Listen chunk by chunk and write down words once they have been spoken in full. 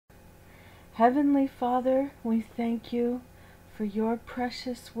Heavenly Father, we thank you for your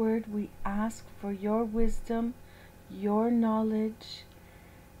precious word. We ask for your wisdom, your knowledge,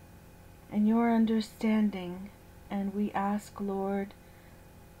 and your understanding. And we ask, Lord,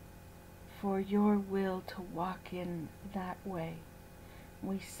 for your will to walk in that way.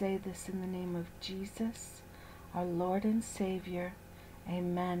 We say this in the name of Jesus, our Lord and Savior.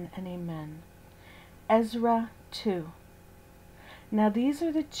 Amen and amen. Ezra 2. Now these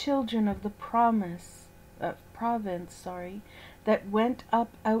are the children of the province that went up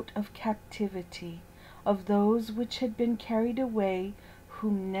out of captivity, of those which had been carried away,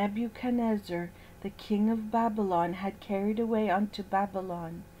 whom Nebuchadnezzar the king of Babylon had carried away unto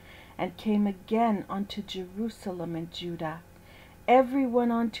Babylon, and came again unto Jerusalem and Judah, every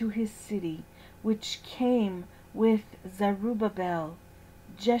one unto his city, which came with Zerubbabel,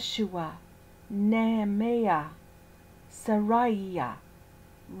 Jeshua, Nehemiah, Seraiah,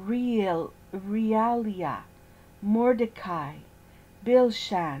 Realiah, Mordecai,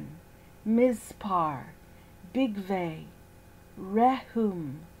 Bilshan, Mizpar, Bigvai,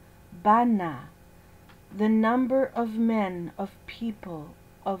 Rehum, Bana, the number of men of people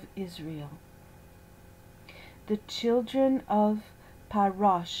of Israel. The children of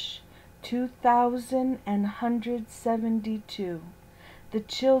Parosh, 2,172. The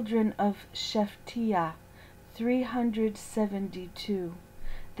children of Shephatiah, 372.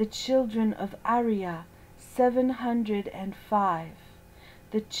 The children of Ariah, 705.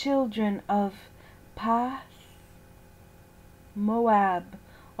 The children of Path Moab,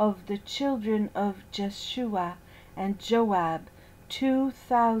 of the children of Jeshua and Joab,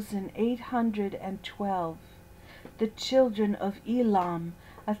 2,812. The children of Elam,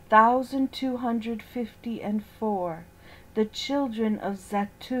 1,254. The children of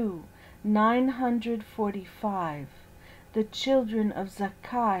Zattu, 945. The children of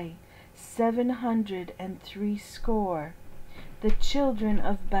Zakkai, 760. The children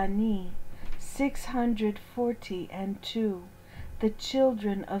of Bani, 642. The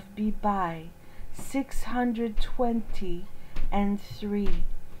children of Bebai, 623.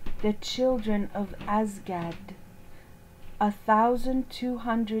 The children of Azgad,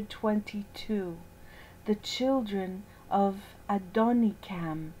 1,222. The children of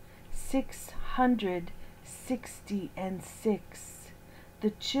Adonikam, 666.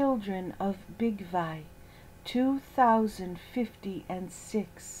 The children of Bigvai,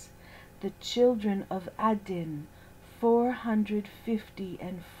 2,056. The children of Adin,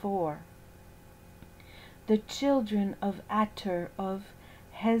 454. The children of Ater of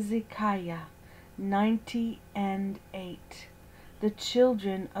Hezekiah, 98. The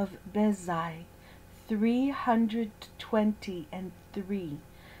children of Bezai, 323.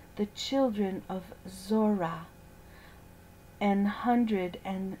 The children of Zorah,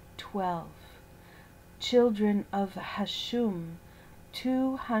 112. Children of Hashum,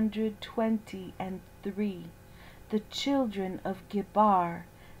 223. The children of Gebar,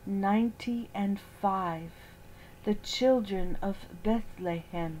 95. The children of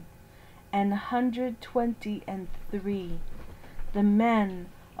Bethlehem, 123. The men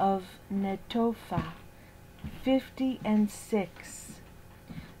of Netophah, 56.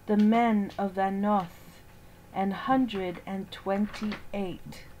 The men of Anoth,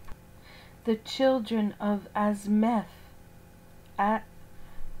 128. The children of Azmaveth,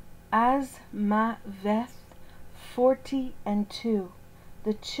 42.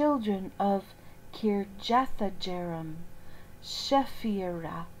 The children of Kirjathajearim,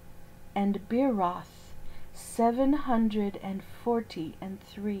 Shephirah, and Beeroth,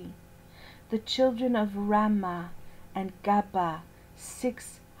 743. The children of Ramah and Gaba,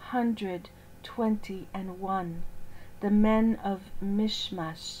 621. The men of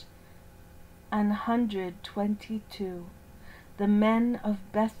Mishmash, 122. The men of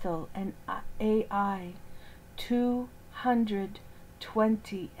Bethel and Ai,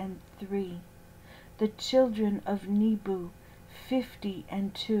 223. The children of Nebu,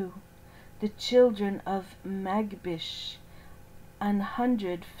 52. The children of Magbish,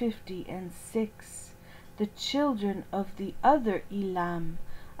 156. The children of the other Elam,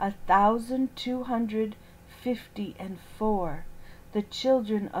 1,254. The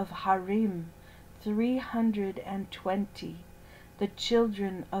children of Harim, 320. The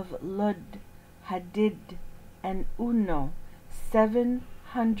children of Lud, Hadid, and Uno,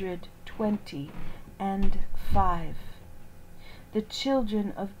 725. The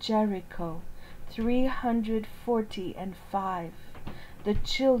children of Jericho, 345. The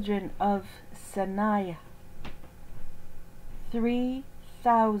children of Sanaiah,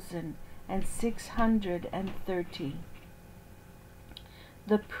 3,630.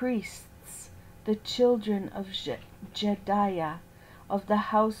 The priests, The children of Jediah, of the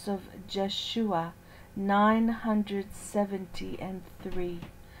house of Jeshua, 973.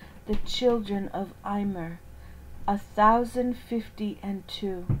 The children of Immer,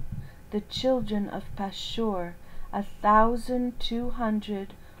 1052. The children of Pashur,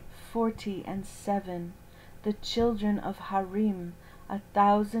 1247. The children of Harim,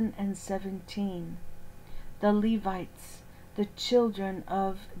 1017. The Levites, the children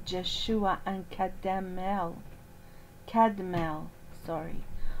of Jeshua and Kadmiel,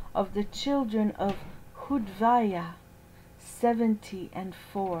 of the children of Hudviah,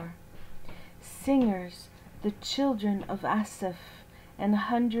 74. Singers, the children of Asaph,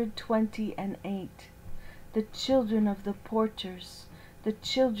 128. The children of the porters, the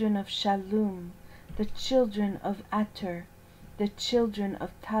children of Shallum, the children of Ater, the children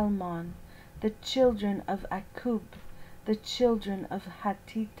of Talmon, the children of Akub, the children of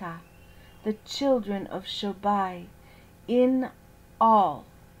Hatita, the children of Shobai, in all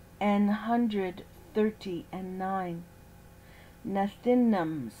 139.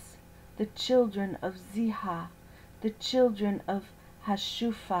 Nathinims, the children of Ziha, the children of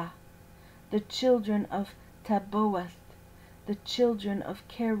Hashupha, the children of Taboath, the children of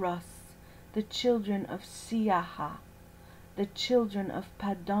Keros, the children of Siaha, the children of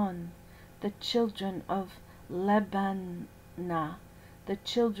Padon, the children of Lebanah, the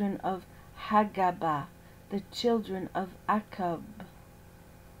children of Hagabah, the children of Akub,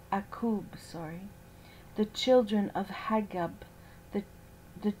 the children of Hagab,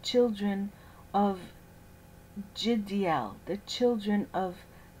 the children of Jiddiel, the children of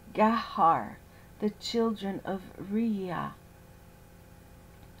Gahar, the children of Riyah,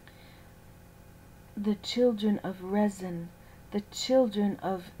 the children of Rezin, the children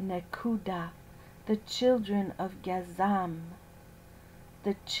of Nekuda, the children of Gazam,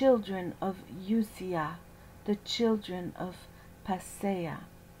 the children of Uzziah, the children of Paseah,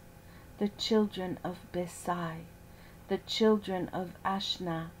 the children of Besai, the children of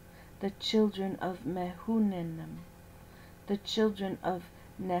Ashna, the children of Mehunim, the children of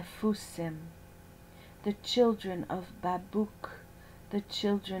Nephusim, the children of Babuk, the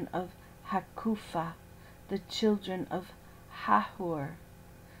children of Hakufa, the children of Hahor,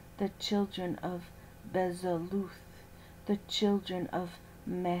 the children of Bezoluth, the children of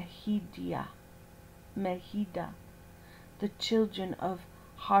Mehida, the children of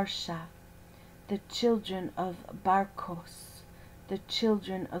Harsha, the children of Barkos, the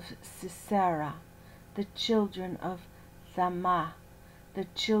children of Sisera, the children of Thamah, the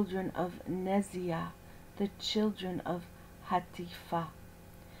children of Neziah, the children of Hatifa,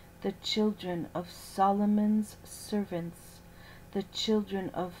 the children of Solomon's servants, the children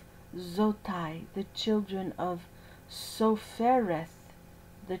of Zotai, the children of Sophereth,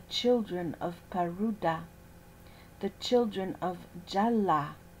 the children of Paruda, the children of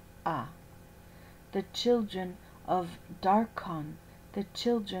Jalah, the children of Darkon, the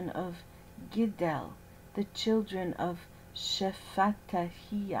children of Giddel, the children of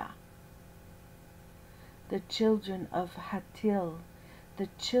Shephatiah, the children of Hatil, the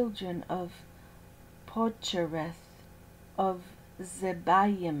children of Pochereth, of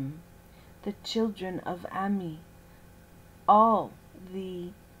Zebaim, the children of Ami, all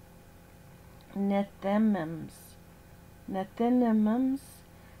the Nethinims,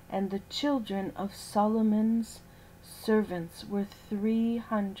 and the children of Solomon's servants were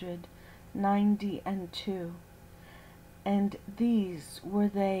 392. And these were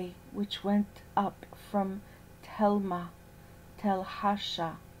they which went up from Telmah,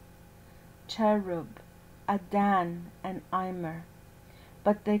 Telhasha, Cherub, Adan, and Immer.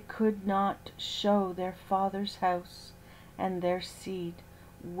 But they could not show their father's house and their seed,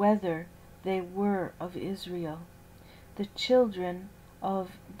 whether they were of Israel. The children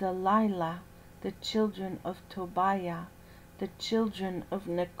of Delilah, the children of Tobiah, the children of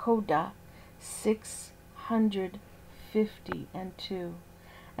Nekoda, 652,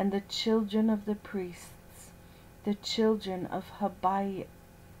 and the children of the priests, the children of Habiah,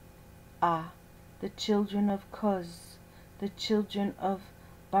 the children of Koz, the children of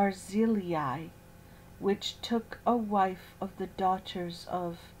Barzillai, which took a wife of the daughters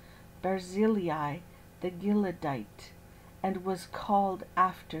of Barzillai the Gileadite, and was called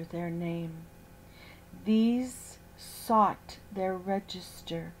after their name. These sought their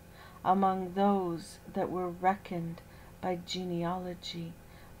register among those that were reckoned by genealogy,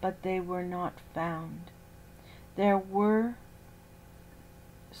 but they were not found. They were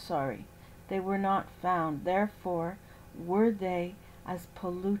not found, therefore were they as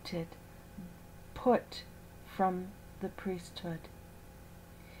polluted, put from the priesthood.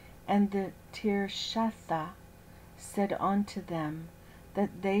 And the Tirshatha said unto them,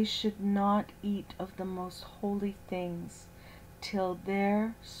 that they should not eat of the most holy things, till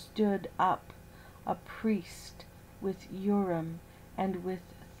there stood up a priest with Urim and with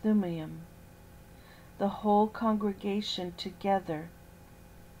Thummim. The whole congregation together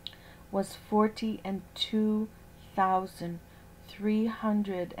was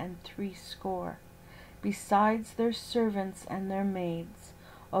 42,360, besides their servants and their maids,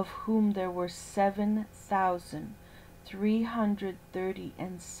 of whom there were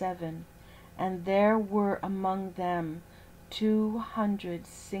 7,337, and there were among them 200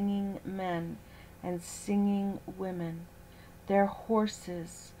 singing men and singing women. Their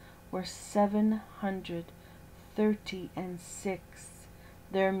horses were 736,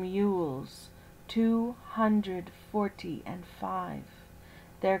 their mules 245,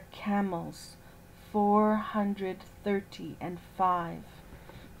 their camels 435,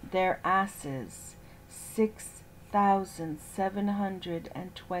 their asses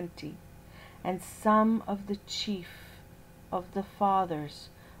 6,720. And some of the chief of the fathers,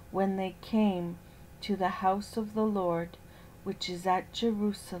 when they came to the house of the Lord, which is at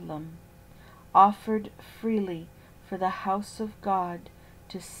Jerusalem, offered freely for the house of God,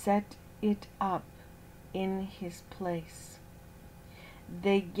 to set it up in his place.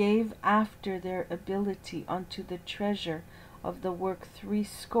 They gave after their ability unto the treasure of the work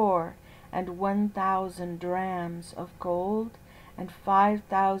 61,000 drams of gold, and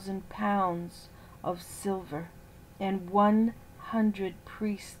 5,000 pounds of silver, and 100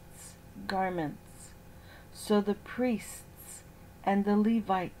 priests' garments. So the priests and the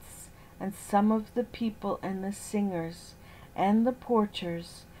Levites, and some of the people, and the singers, and the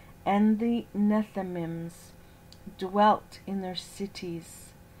porters, and the Nethinims, dwelt in their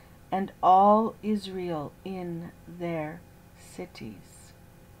cities, and all Israel in their cities.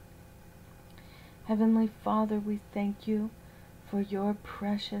 Heavenly Father, we thank you for your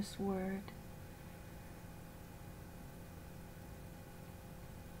precious word,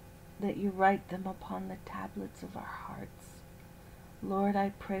 that you write them upon the tablets of our hearts. Lord, I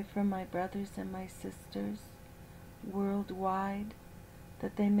pray for my brothers and my sisters worldwide,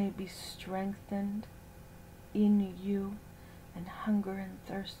 that they may be strengthened in you and hunger and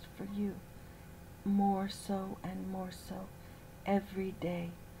thirst for you more so and more so every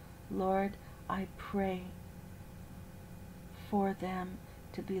day. Lord, I pray for them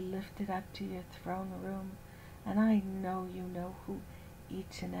to be lifted up to your throne room, and I know you know who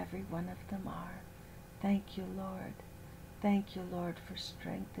each and every one of them are. Thank you, Lord. Thank you, Lord, for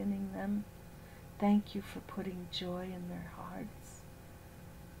strengthening them. Thank you for putting joy in their hearts.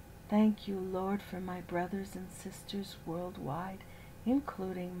 Thank you, Lord, for my brothers and sisters worldwide,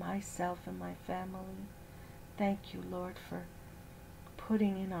 including myself and my family. Thank you, Lord, for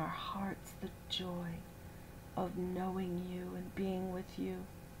putting in our hearts the joy of knowing you and being with you.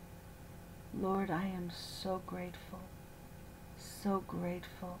 Lord, I am so grateful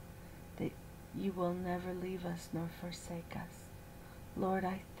that you will never leave us nor forsake us. Lord,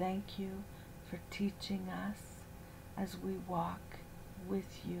 I thank you for teaching us as we walk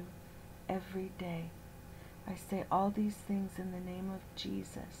with you every day. I say all these things in the name of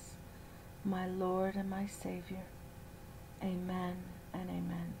Jesus, my Lord and my Savior. Amen and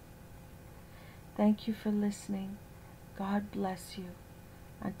amen. Thank you for listening. God bless you.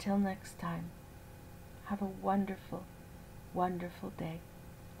 Until next time, have a wonderful, wonderful day.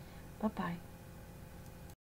 Bye-bye.